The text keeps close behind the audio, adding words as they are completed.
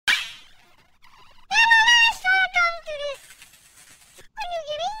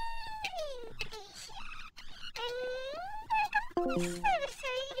CyberSky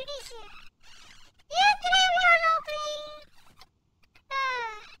Indonesia. Ya, today we are now playing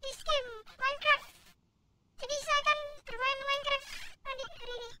this game, Minecraft. Jadi saya akan bermain Minecraft hari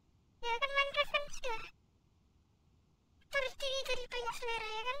ini. Ya kan Minecraft kan sudah terdiri dari banyak selera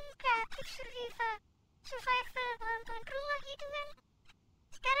ya kan, kreatif, survival, bangun rumah gitu kan.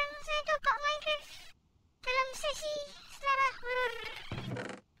 Sekarang saya coba Minecraft dalam sesi selera horror.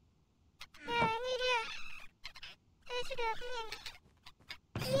 Nah ini dia, saya sudah punya nih.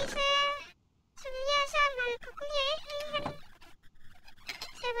 Ini saya sebenarnya saya ambil bukunya ya, ini kan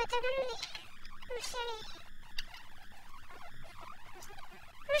saya baca dulu nih tulisnya nih.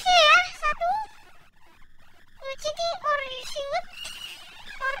 Tulisnya ya, 1, cheating or using it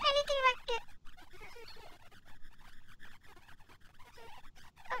or anything like that.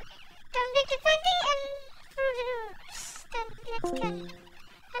 Don't be depending and follow the rules. Dan dilanjutkan.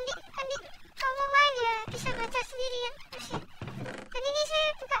 Nanti kalau main ya bisa baca sendiri ya terusnya. Dan ini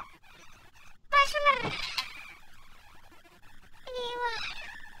saya buka personal. Ini wah.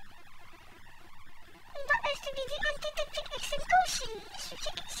 Untuk STBD anti-tactic execution,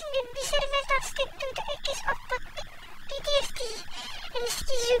 subject dan bisa mental state to the case of PTSD and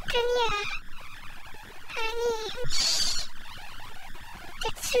schizophrenia. Ini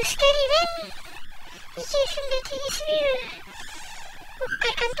that's so scary man. Indication that he is real.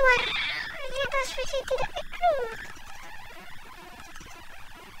 Bukan kantor. Ternyata spesies tidak eklu.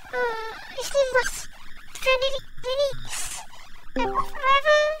 His name was Frederick Dennis. Time of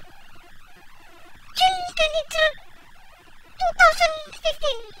arrival June 23,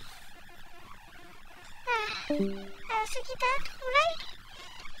 2015. Langsung kita mulai.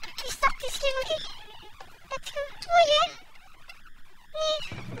 We start this game, okay? Let's go. Oh ya. Nih.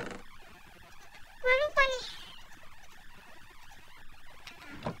 Gua lupa nih.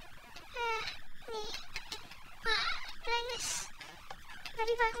 Nih. Wah, blindness.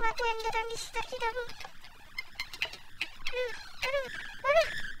 Dari kematian datang di sekitar kita, Bu. Aduh.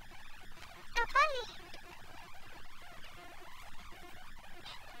 Apa nih?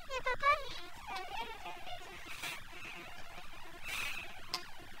 Ini apa nih?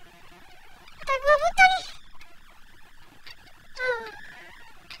 Mata gua buta nih.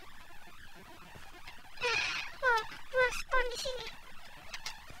 Gua spawn di sini.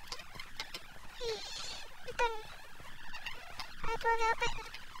 Bukan. Atau ada apa?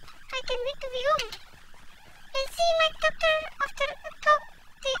 I can wait to be home and see my doctor after a tough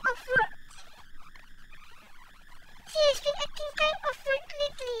day of work. She has been acting kind of weird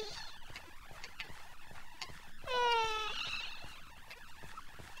lately.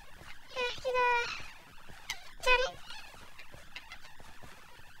 Ya kita cari.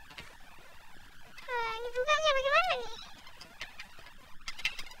 Ini bukanya bagaimana nih?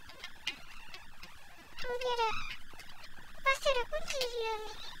 Oh ini ada, pasti ada kunci di dalam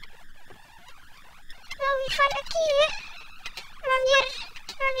nih. Now we find a key ya.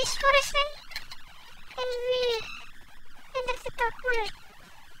 Around this forest man. And we enter the dark world.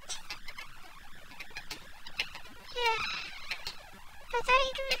 Ya, kita cari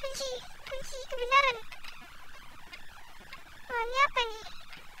dulu kunci kebenaran. Ini apa nih?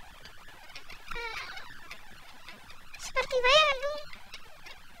 Seperti bayangan dong.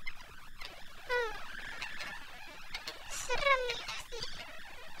 Serem nih pasti.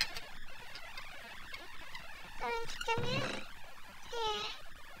 Kita lanjutkan ya.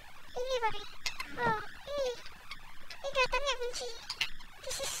 Ini bari. Ini kelihatannya kunci.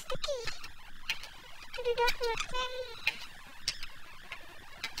 This is the key to the dark world man.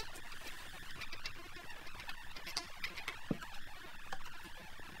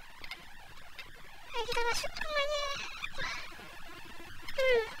 Ayo kita masuk ke rumahnya.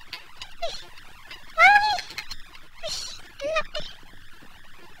 Mana nih? Gelap nih.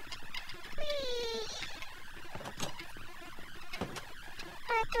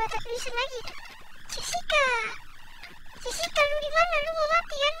 Tuh ada tulisan lagi. Jessica, lu di mana? Lu mau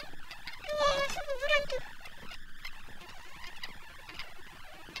mati kan? Lu mau masuk kuburan tuh.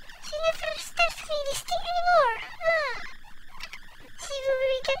 She never stares me this thing anymore. She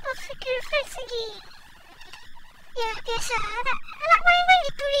will get off her girlfriends again. Ya biasa, anak main-main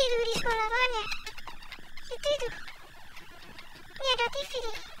dibully tuh di sekolah makanya. Itu. Ini ada TV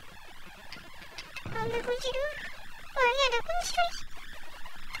nih. Ambil kunci dulu. Wah ini ada kunci nih.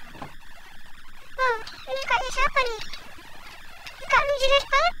 Oh, ini mukanya siapa nih? Muka lu jelek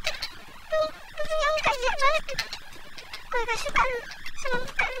banget tuh. Lu punya muka jelek banget tuh. Gue gak suka lu sama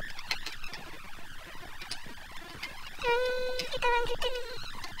muka lu. Dan kita lanjutin.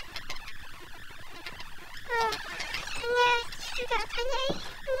 Ini juga banyak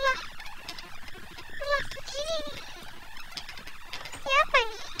rumah begini nih.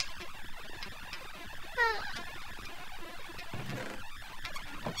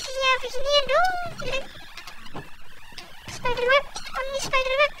 Isinya beginian dong. Spiderweb, omni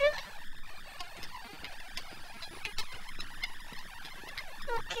spiderweb tuh.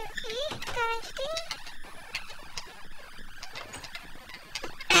 Oke, kita lanjutin.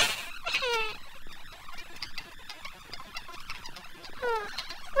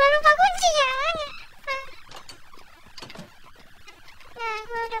 Gua lupa kunci ya. Nah,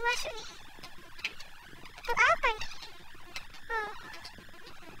 gua udah masuk nih. Untuk apa nih? Oh,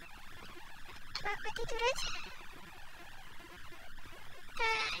 aku tidur aja.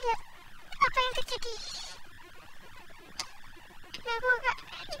 Nah, lihat apa yang terjadi. Nah, gua gak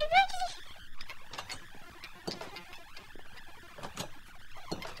hidup lagi.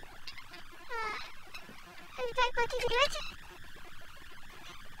 Nah, lebih baik gua tidur aja.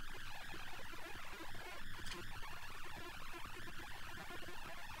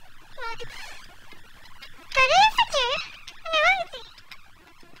 Waduh, gak ada efeknya ya? Aneh banget nih.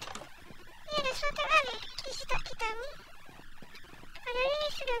 Ini ada sesuatu aneh di sekitar kita nih. Padahal ini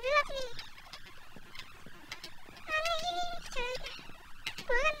sudah gelap nih. Aneh gini caranya.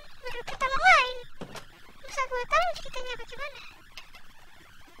 Gue kan baru pertama main. Masa gue tahu ceritanya bagaimana?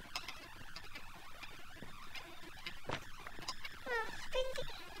 Oh, penting.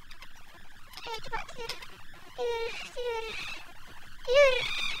 Ayo coba tidur. Tidur.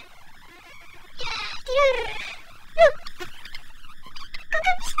 Ya, tidur. Loh, kok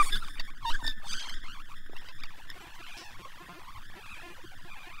gak bisa?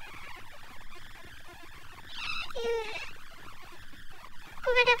 Tidur.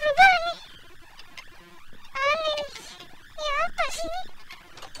 Kok gak ada perubahan nih? Aneh nih. Ini apa sih nih?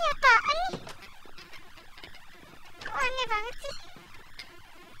 Ini apaan nih? Kok aneh banget sih?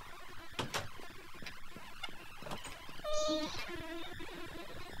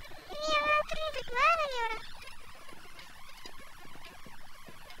 Ini yang ngaturnya bagaimana nih orang?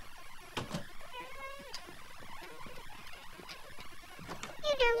 Ini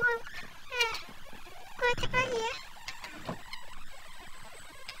udah mau. Nah, gue cek lagi ya.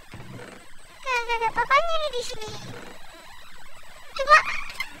 Gak ada apa-apanya nih di sini. Coba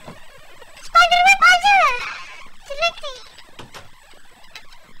spiderweb aja. Jelek nih.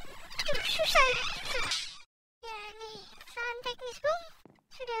 Aduh, susah. Ya nih, kesalahan teknis bung.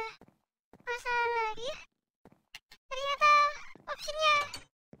 Sudah masalah lagi ya. Ternyata opsinya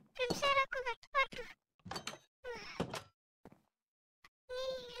belum saya lakukan. Waduh. Ini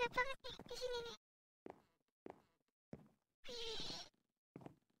gelap banget nih di sini nih.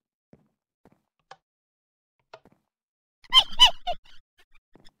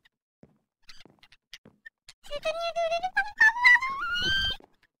 Setannya tuh udah depan kamar.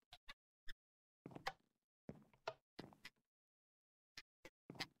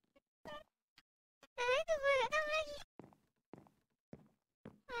 Nah itu gue gak tahu lagi.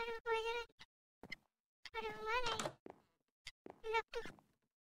 Aduh, gue jalan. Aduh, mana ya? Gelap tuh.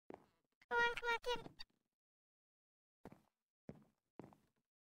 Ruangan kematian.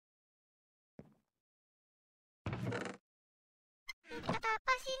 Ini kata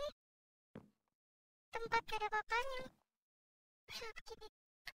apa sih ini? Tempat gak ada apa-apanya. Bisa begini.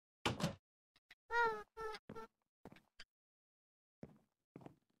 Wow.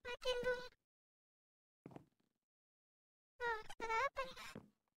 Matiin bung. Wow, kata apa nih?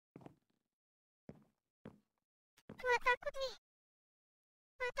 Gua takut nih.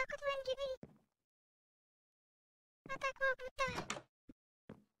 Gua takut main gini. Mata gua buta.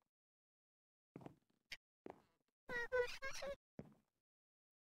 Wah, gua harus masuk.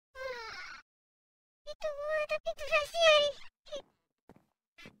 Wah, itu gua tapi itu rahasia nih.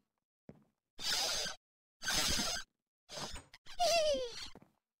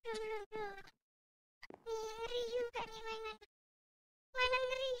 Duh. Ngeri juga nih mainan. Mainan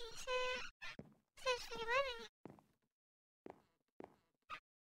ngeri. Saya harus gimana nih?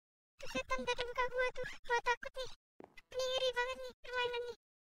 Tuh setan tadi muka gua tuh. Gua takut nih. Ini ngeri banget nih permainan nih.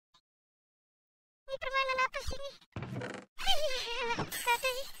 Ini permainan apa sih nih? Kata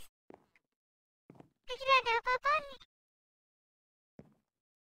sih. Kira ada apa-apaan nih.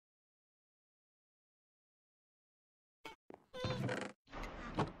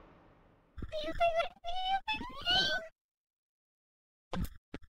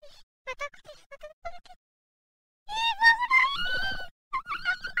 Gua takut nih. Gua takut banget nih.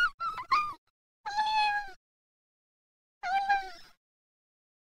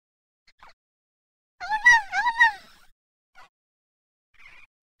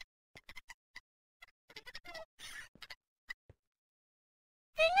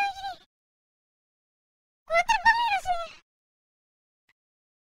 Gua terbang nih rasanya.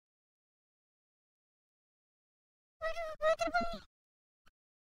 Waduh, gua terbang nih.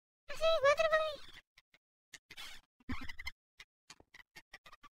 sini, gua terbang nih.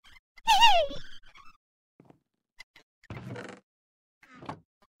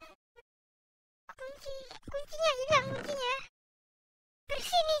 Kuncinya hilang, kuncinya.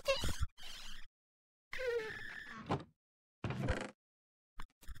 Bersini, Cus.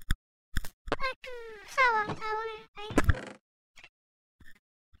 Aduh, sawang. Ayo.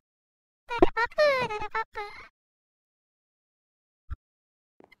 Tak ada apa-apa.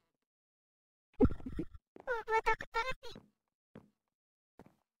 Gua takut banget nih.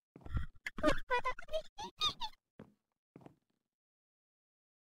 Gua takut nih.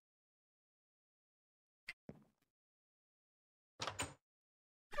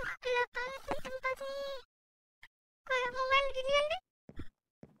 Gelap banget nih tempat nih. Gua gak mau main ginian deh.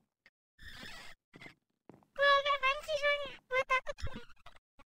 Gua agak banci soalnya. Gua takut.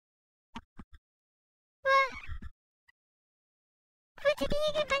 Gua jadinya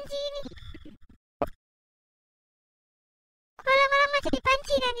kayak banci ini. Gua lama-lama jadi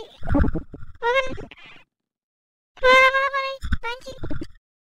banci nanti. Gua lama-lama lagi banci.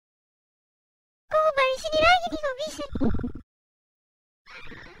 Kok gua balik sini lagi nih, kok bisa?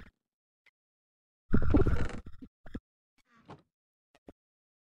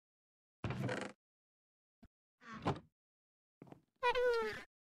 Aduh.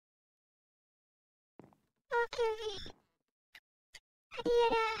 Oke.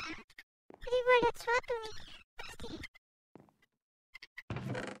 Tadi gua lihat sesuatu nih. Pasti.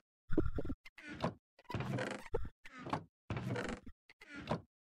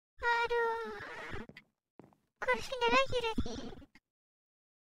 Aduh. Gua harus pindah lagi berarti.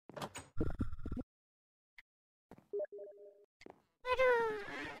 Aduh.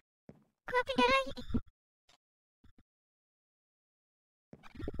 Gua pindah lagi nih.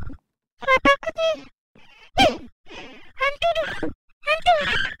 Gua takut nih. Hantu tuh. Hantu.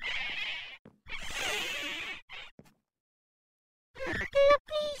 Gelap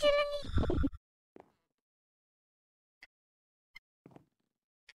nih jalan nih.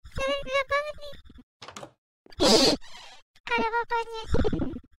 Jalan gelap banget nih. Ada bapaknya.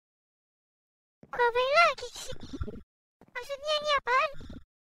 Gua balik lagi ke sini. Maksudnya ini apaan?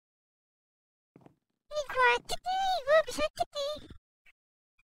 Ini gua cheat nih. Gua bisa cheat nih.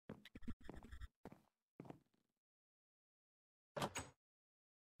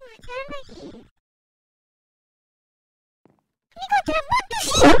 Jalan lagi. Ini kok jalan buntu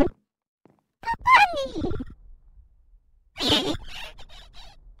sih? Apaan nih?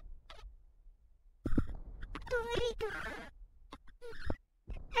 Tuh ngeri tuh.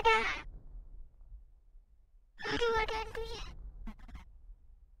 Ada hantunya.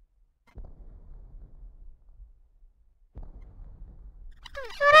 Tuh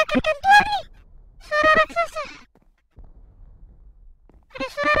suara tertentuan nih. Suara raksasa. Ada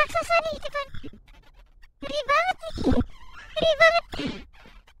suara raksasa nih depan. Ngeri banget nih. Ngeri banget.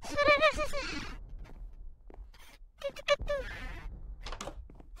 Suara raksasa. Dekat tuh.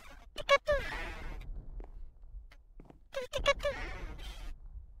 Dekat tuh.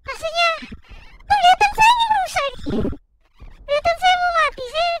 Rasanya kelihatan saya yang rusak nih. Kelihatan saya mau mati.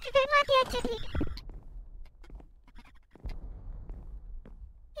 Saya juga mati aja nih.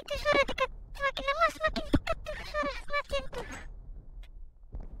 Itu suara dekat. Semakin lama semakin dekat tuh suara kematian tuh.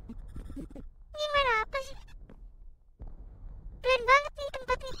 Ini main apa sih? Keren banget nih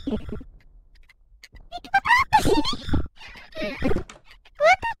tempat nih. Ini tempat apa sih ini?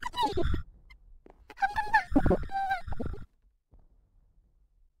 Gua takut nih. Ampun bang.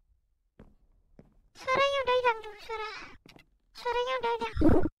 Suaranya udah hilang tuh. Suaranya udah hilang.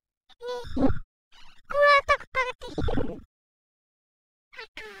 Ini gua takut banget nih.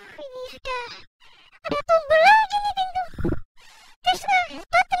 Aduh, ini sudah ada tombol lagi nih pintu. Terus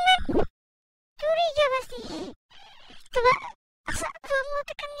button man. Curiga pasti. Coba gua mau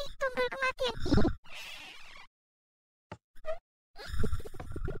tekan nih tombol kematian.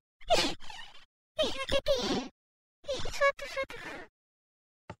 Hati-hati. Suatu.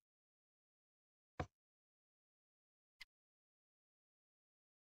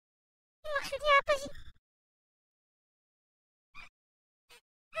 Ini maksudnya apa sih?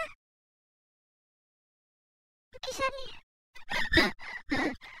 Lukisannya.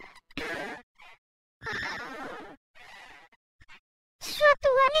 Sesuatu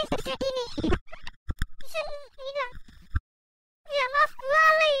aneh terjadi nih. Bisa hilang. Ya maaf gua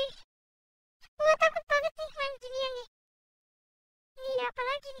alay. Gua takut banget nih main ginian nih. Ini apa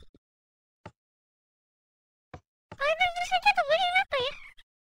lagi nih? Oh itu terus saja tombolnya apa ya?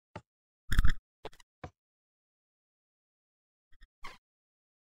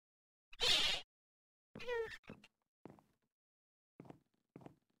 Aduh.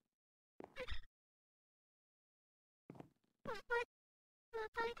 buat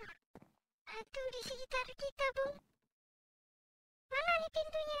apa itu? Hantu di sekitar kita, Bung. Mana nih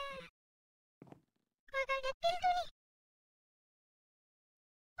pintunya? Gua gak lihat pintu nih.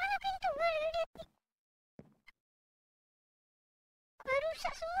 Mana pintu? Gua lihat nih. Gua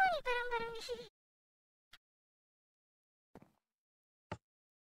rusak semua nih barang-barang di sini.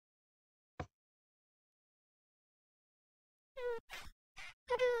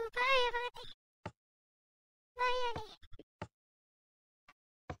 Aduh, bahaya banget nih. Bahaya nih.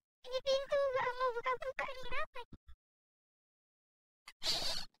 Ini pintu gak mau buka-buka nih, kenapa nih?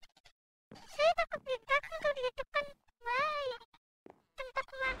 Saya takut di belakang atau di depan. Bahaya. Tempat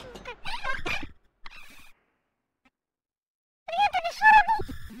melakukan. Ternyata ada suara, Bung.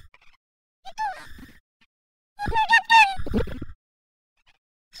 Itu. Meledakan.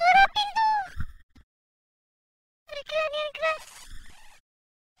 Suara pintu. Bergerak yang keras.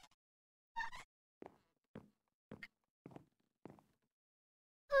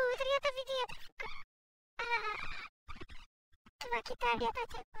 Ternyata pintunya terbuka. Coba kita lihat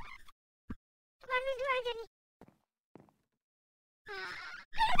aja. Coba duduk aja nih.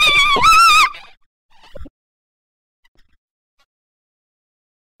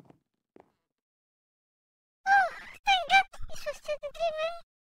 Thank God, this was just a dream, man.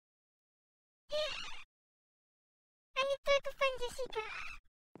 I need to find Jessica.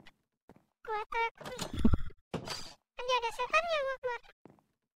 Kuat aku. Nanti ada setannya gua keluar.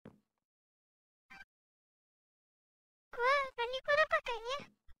 Gua berani keluar pakainya.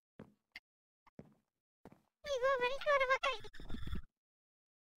 Nih gua berani keluar pakai.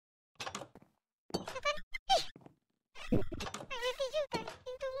 Setan, ih. Ngerti juga nih,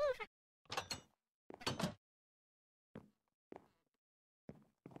 pintu murah.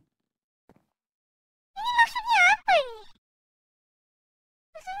 Ini maksudnya apa ini?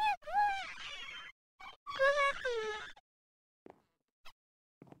 Maksudnya gua mati.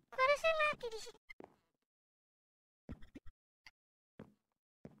 Gua rasa mati di sini.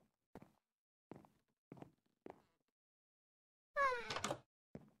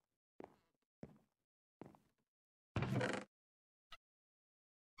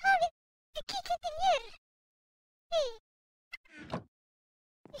 How did the key get in here? Hey,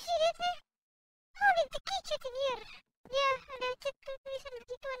 you see that there? How did the key get in here? Ya, ada chat tulisan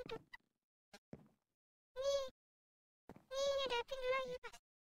begituan tuh. Nih ada pintu lagi pas.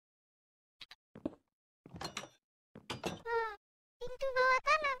 Pintu bawah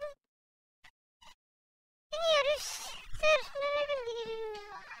tanah, Bung. Ini harus menekan gini dulu.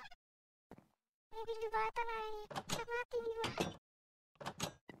 Ini pintu bawah tanah ini. Bisa mati nih gua.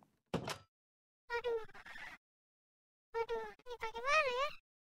 Aduh, ini bagaimana ya?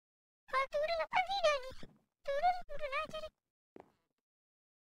 Kalau turun apa tidak nih? Turun aja nih.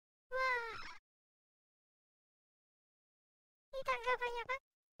 Wah, ini tangga banyak banget.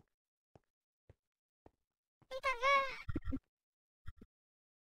 Ini tangga.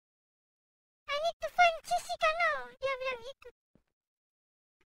 I need to find Jessica now. Dia bilang gitu.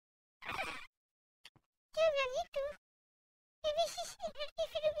 Maybe she's in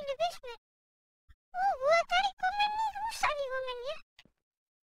the basement. Gua tarik komen nih. Rusak nih komennya.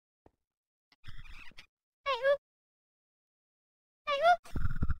 I hope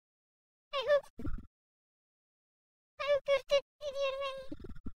you're dead, dear man.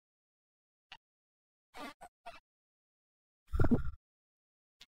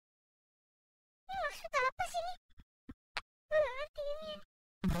 Ini maksud apa sih nih? Gue gak ngerti ini.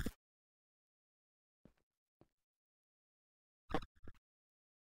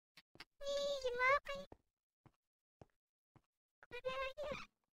 Nih, gimana apa ini? Ada lagi ya?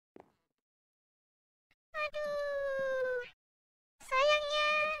 Aduh, sayangnya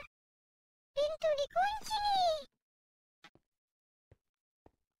pintu dikunci nih.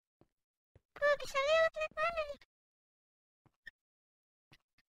 Gue bisa lewat mana nih?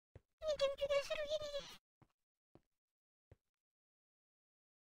 Ini game juga seru gini nih.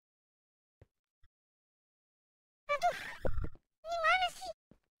 Aduh, ini mana sih?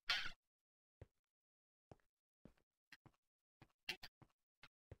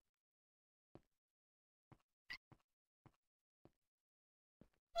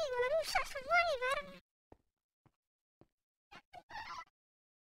 Nih, gua rusak semua nih barang.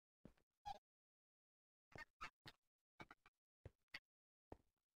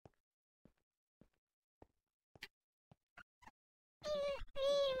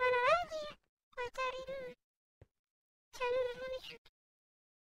 Nih, mana lagi ya? Gua cari dulu. Jalur menuju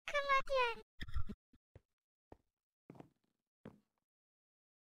kematian.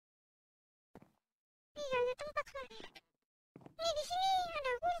 Nih, ada tempat sebenarnya. Nih, di sini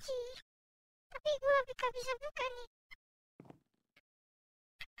ada kunci. Tapi gua gak bisa buka nih.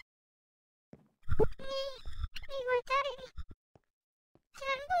 Nih gue cari nih.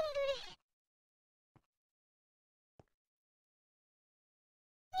 Jalan buntu deh.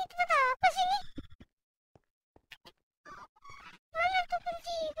 Ini tempat apa sih nih? Mana tuh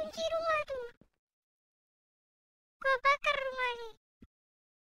kunci rumah tuh? Gua bakar rumah nih.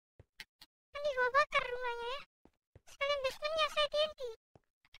 Nanti gua bakar rumahnya ya. Sekalian basementnya saya TNT.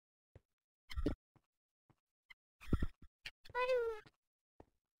 Waduh.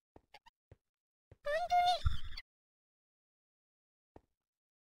 Buntu nih.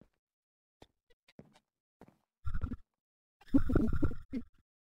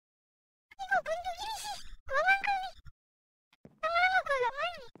 Ini kok buntu gini sih? Gua mangkal nih. Lama-lama gua gak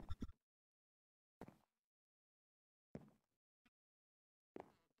main nih.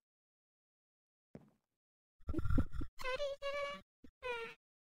 Cari jalan. Nah,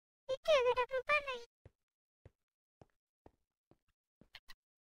 itu yang ada perubahan lagi.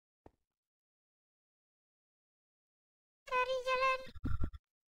 Cari jalan.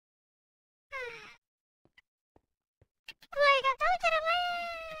 Gue gak tahu cara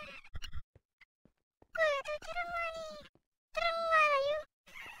main. Gue gak tahu cara main. Termual yuk.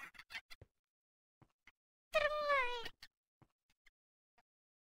 Termual.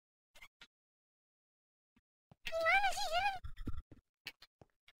 Gimana sih jalan?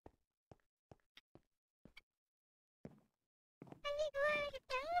 Nanti gue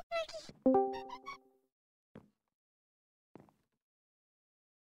ditangkap lagi.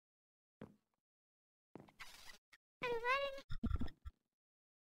 Aduh, mana nih?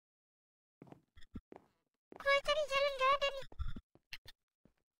 Gue cari jalan gak ada nih.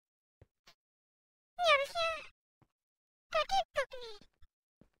 Ini harusnya gak TikTok nih.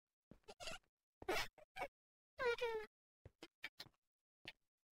 Waduh.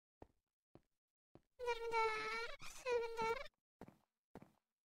 Bentar, sebentar.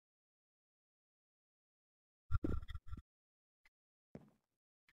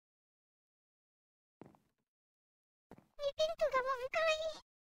 Ini pintu gak mau buka lagi.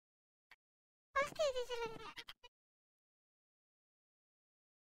 Pasti ada jalannya.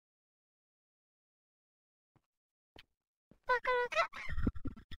 Bakal kak.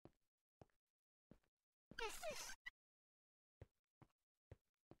 Yesus.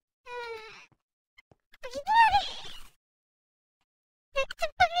 Begitulah deh. Gak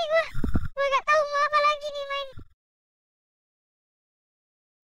cepet nih gue. Gue gak tahu mau apa lagi nih main.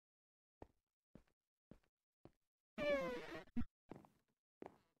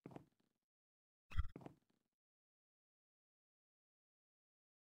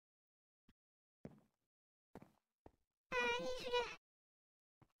 Ini sudah.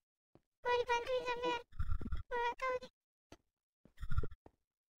 Gue dibantuin sampean. Gue gak tahu nih.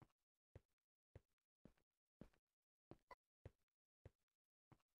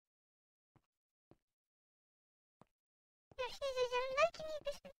 Harusnya ada jalan lagi nih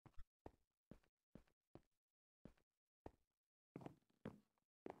bis.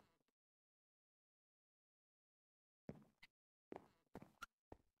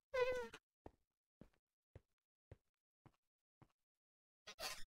 Aduh.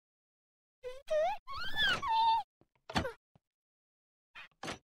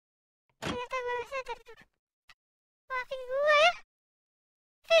 Ternyata gue gak sadar tuh. Maafin gue ya.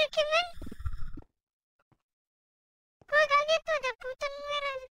 Firkiman. Gue kaget tuh ada button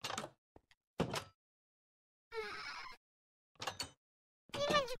merah. Ini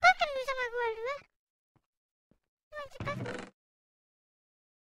menjebakan lu sama gue dua. Menjebakan.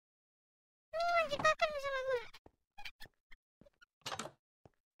 Ini menjebakan lu sama gue.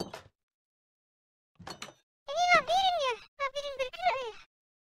 Ini labirin ya? Labirin bergerak ya?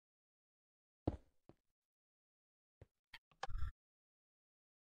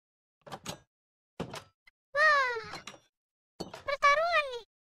 Wah, pertarungan nih.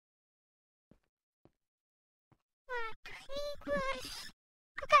 Waduh, ini gue harus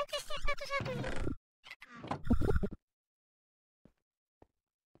buka tesnya satu-satu nih.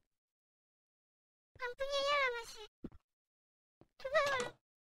 Lampunya nyala masih. Coba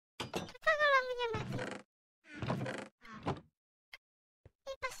kalau lampunya mati.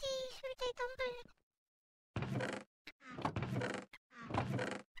 Ini pasti suruh cari tombol.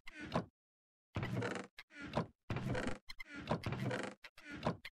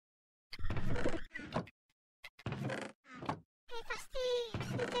 Ini pasti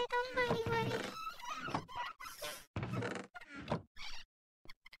suruh cari tombol nih gue nih.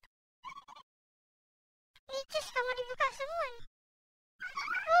 Ini cus kamu dibuka semua nih.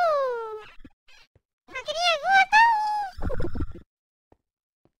 Akhirnya gue tahu.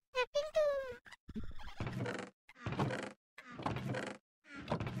 Nah pintu.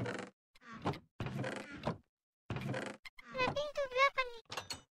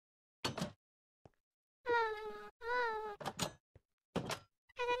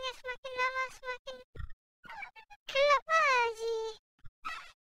 semakin gelap lagi.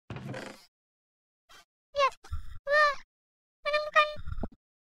 Lihat, wah, menemukan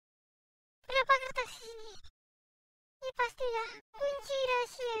berapa kertas ini. Ini pastilah kunci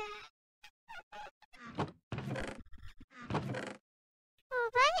rahasia. Oh,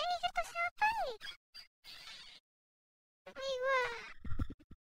 banyak nih kertasnya, apa nih? Wah.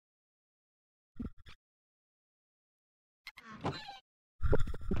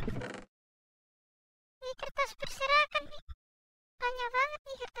 Ini kertas berserakan nih. Banyak banget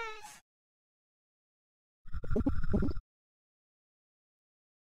nih kertas.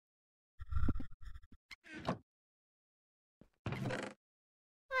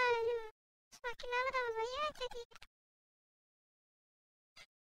 Waduh, semakin lama tambah banyak aja nih.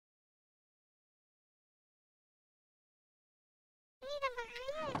 Ini tambah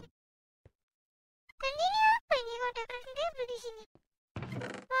kaya aja. Dan ini apa ini? Kok ada crafting table di sini?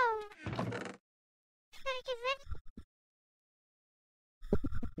 Wow, very keren.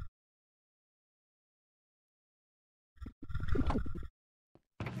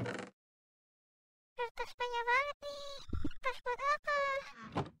 Kertas banyak banget nih. Kertas buat apa?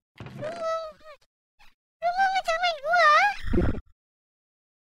 Lu mau ngajak main gua?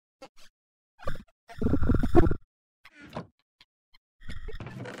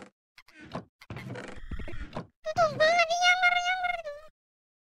 Tuh banget nih nyamar tuh.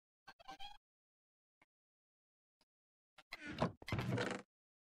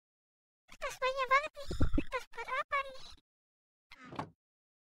 Kertas banyak banget nih. Kertas buat apa nih?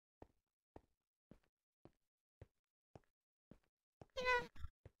 Hilang.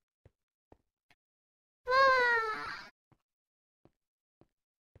 Wah.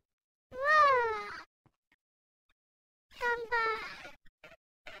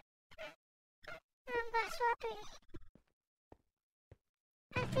 Tambah suatu ini.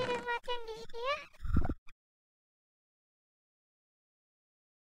 Pasti ada kematian di sini ya.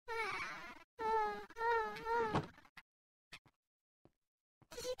 Oh.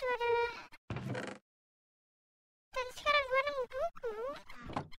 Di situ ada. Dan sekarang gua nemu buku.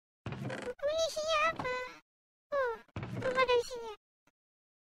 Buku ini isinya apa? Oh, belum ada isinya.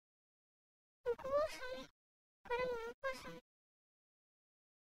 Buku kosong nih. Gua nemu buku kosong.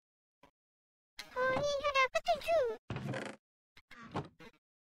 Oh, ini ada petunjuk.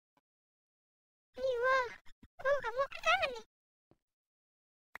 Ini wah. Oh, kamu ke kanan nih.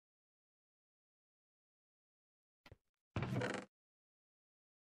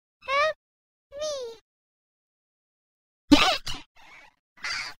 Help me.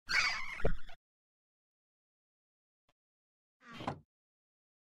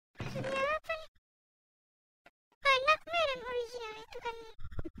 Maksudnya apa nih? Nightmare dan original itu kan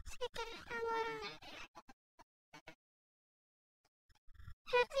sekitar nama orang.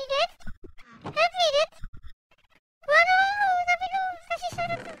 Help me dad. Gua nolong lu, tapi lu kasih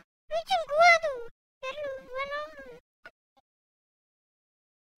syarat tuh. Lu cium gua tuh. Biar gua nolong lu.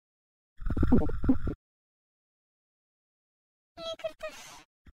 Ini kertas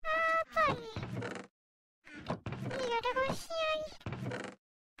apa nih? Ini ada kuncinya nih.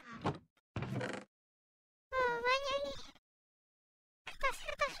 Oh, banyak nih.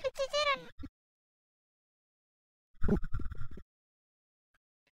 Kertas berceceran.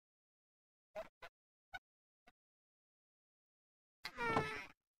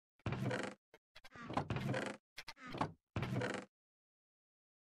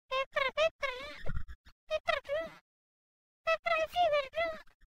 Paper bro. Paper everywhere bro.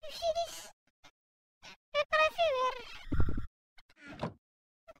 You see this? Paper everywhere.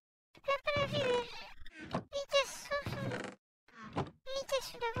 Ini jas kosong. Ini jas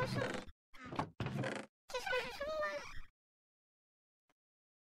sudah kosong. Jas kosong semua.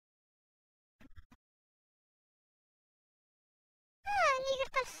 Ini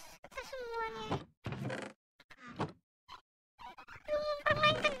kertas semuanya. Lu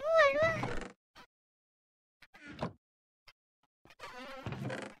mempermainkan gua lu.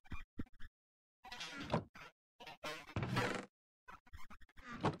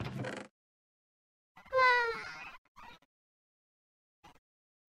 Wah.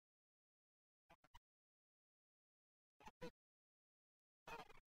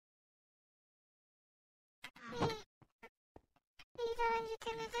 Kita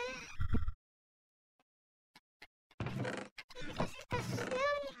lanjutin aja. Ini kertas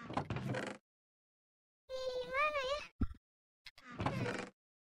jauh nih. Ini mana ya?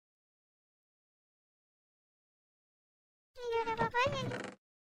 Ini ada apa-apanya nih.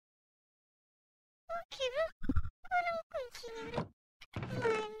 Oke bro, mana kuncinya bro?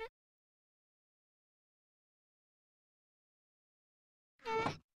 Mana?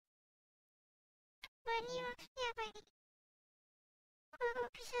 Wah, ini maksudnya apa ini?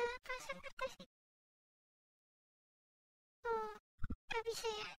 Kok bisa pasang kertas nih? Oh, gak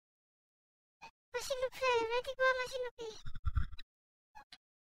bisa ya? Masih noob saya, berarti gua masih noob nih.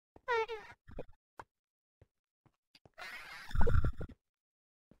 Waduh.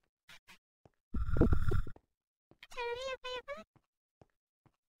 Caranya apa ya, Pak?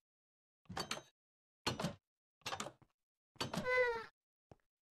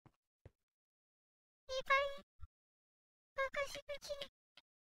 Ini paling kasih kunci nih.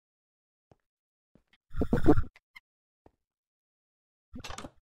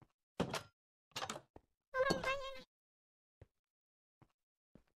 Orang banyak nih.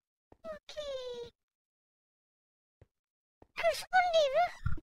 Oke. Cruise only, bro.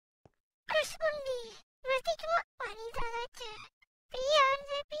 Cruise only. Berarti cuma wanita saja. Pria,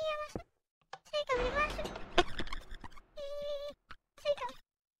 saya pria masuk. Saya gak boleh masuk. Saya gak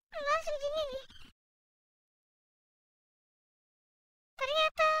masuk sini nih.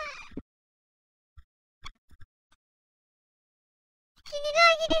 Ternyata gini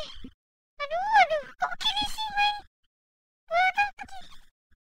lagi deh. Aduh, kok gini sih, man? Gua takut nih.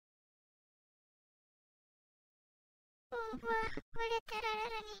 Oh, gua liat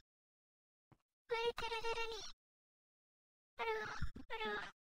darah-darah nih. Gua liat darah-darah nih. Aduh.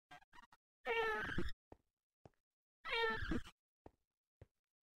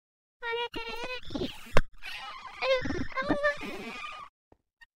 Gua liat darah-darah nih. Aduh, ampun, bang.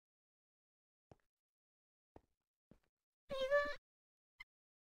 Ini gua.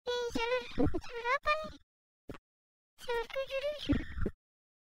 Ini jalur apa nih? Jalur 7 dulu.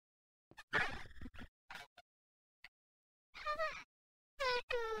 Apa?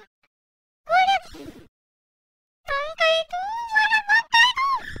 Aduh. Gua liat tangga itu. Mana mata itu?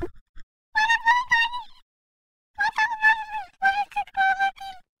 Mana mata nih? Mataku mana? Gua liat kalau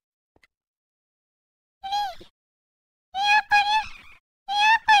matiin. Ini apa nih? Ini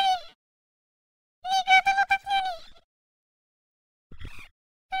apa nih? Ini kelihatan otaknya nih.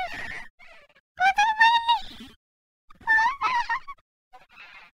 Gua tahu mana nih?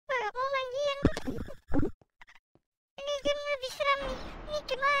 Gua gak mau main Ginian. Ini game lebih seram nih. Ini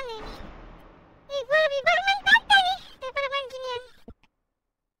gimana nih? Nih gua lebih baru main tangga nih daripada main Ginian.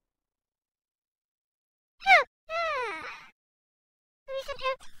 Yuk. Bisa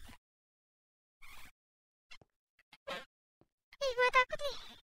lihat. Nih gua takut nih.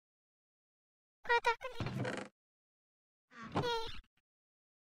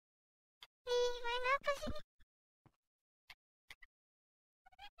 Nih main apa sih nih?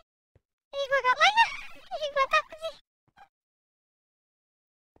 Nih gua gak main lah. Nih gua takut nih.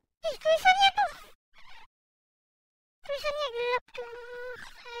 Nih tulisannya tuh. Tulisannya gelap tuh.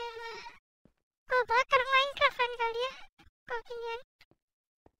 Gua bakar Minecraft kan kali ya. Kok Ginian.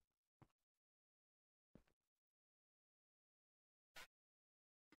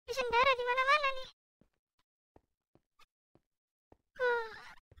 Tulisan darah di mana-mana nih.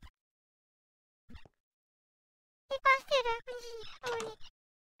 Ini pasti ada kuncinya. Oh ini.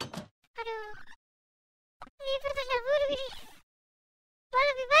 Aduh. Ini pertanda buruk ini. Gua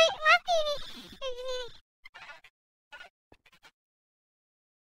lebih baik mati nih. Kayak gini nih.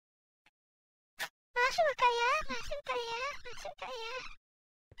 Masuk kak ya.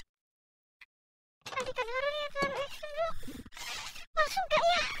 Nanti kan orangnya terlalu ekstrim bro. Masuk kak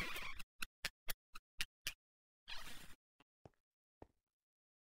ya.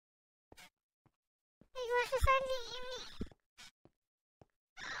 Nih gua susah nih ini.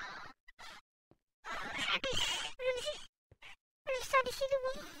 Belum sadis itu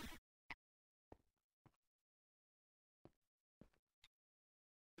bang.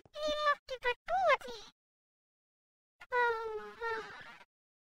 Ini map dibuat kuat nih.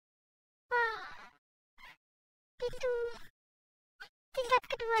 Pintu tingkat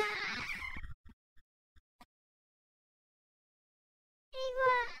kedua. Ini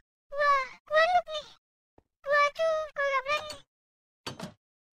gua noob nih. Gua gak berani.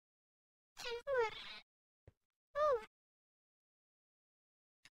 Keluar.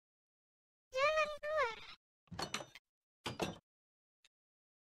 Jalan keluar.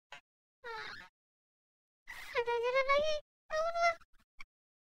 Ada jalan lagi. Allah.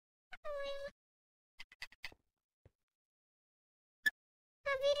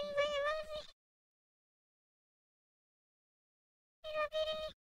 Labirin banyak banget nih. Ini labirin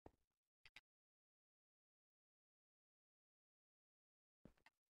nih.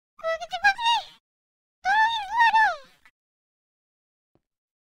 Gua kejebak nih. Tolongin gua dong.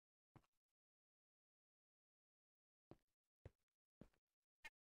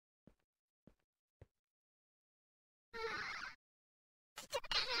 Cicak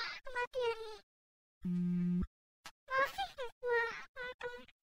darah kematian nih. Maafin gua, teman.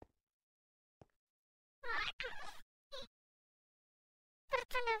 Aduh,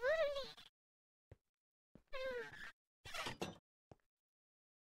 tertanda bulu nih. Aduh,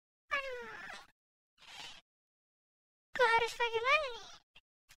 aduh. Gua harus bagaimana nih?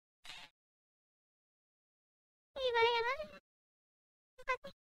 Ini bahaya banget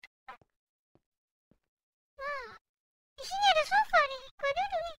tempatnya. Wah, di sini ada sofa nih. Gua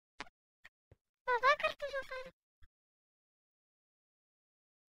duduk nih. Gua bakar tuh sofa.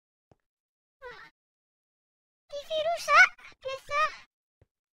 Wah, TV rusak, biasa.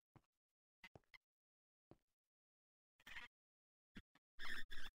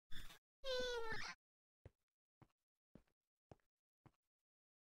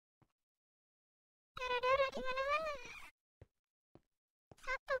 Darah-darah di mana-mana.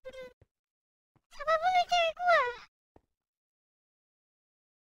 Siapa bunuh? Siapa bunuh cewek gua?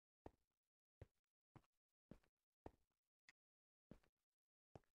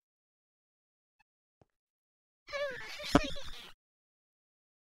 Aduh, susah ini.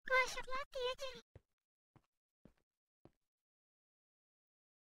 Gua asap mati aja nih.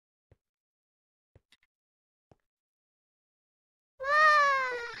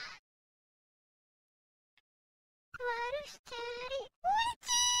 Wah, gua harus cari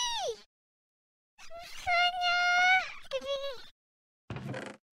kunci. Susahnya begini.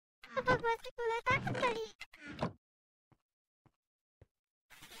 Apa gua takut kali?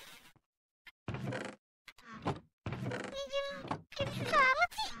 Ini game susah amat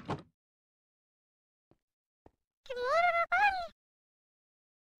sih. Game horror apaan nih?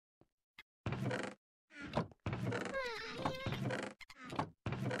 Wah, ini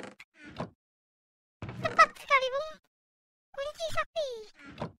tepat sekali bung. Kunci sakti.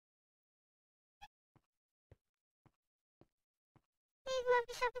 Ini gua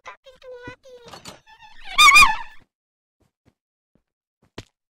bisa buka pintu mati nih.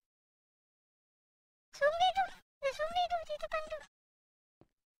 Zombie tuh, ada zombie tuh di depan tuh.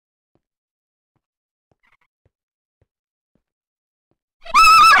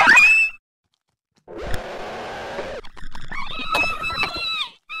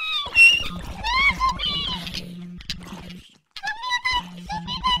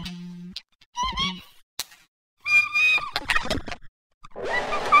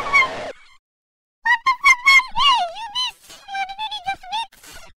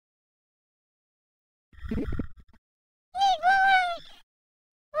 Nih gua ulang.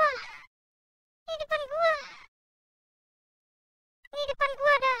 Wah, ini depan gua. Ini depan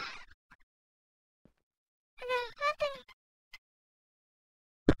gua ada mata nih.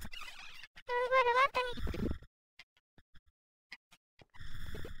 Depan gua ada mata nih.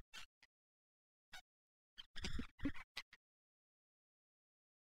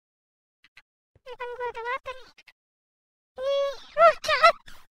 Depan gua ada mata nih. Ini roh jahat.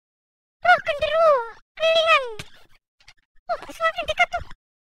 Roh genderuwo. Kalian. Oh, semakin dekat tuh.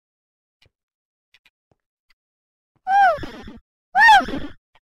 Wow.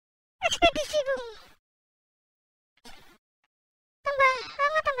 Ekspedisi bung. Tambah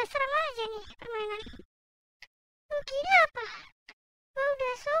lama tambah serem aja nih permainan. Gila apa? Gua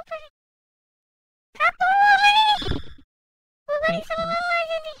udah super. Satu lama nih. Gua balik sama mama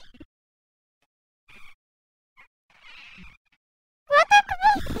aja nih. Gua takut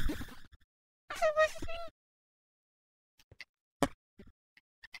bung. Masa gua sering.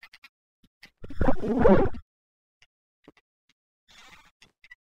 Oh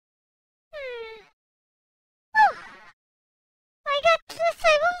my god,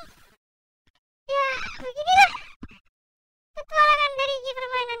 selesai bung. Ya, beginilah petualangan dari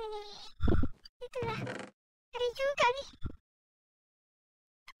permainan ini. Itulah, ngeri juga nih.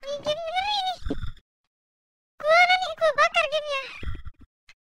 Ini game ngeri nih. Gua bakar gamenya.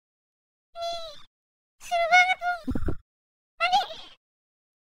 Nih, seru banget bung. Mani,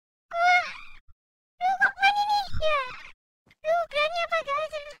 lu kok mani nih? Ya, lu berani apa gak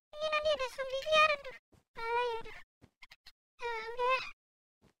aja lu? Ini nanti ada zombie liaran tuh. Alah ya udah. Udah.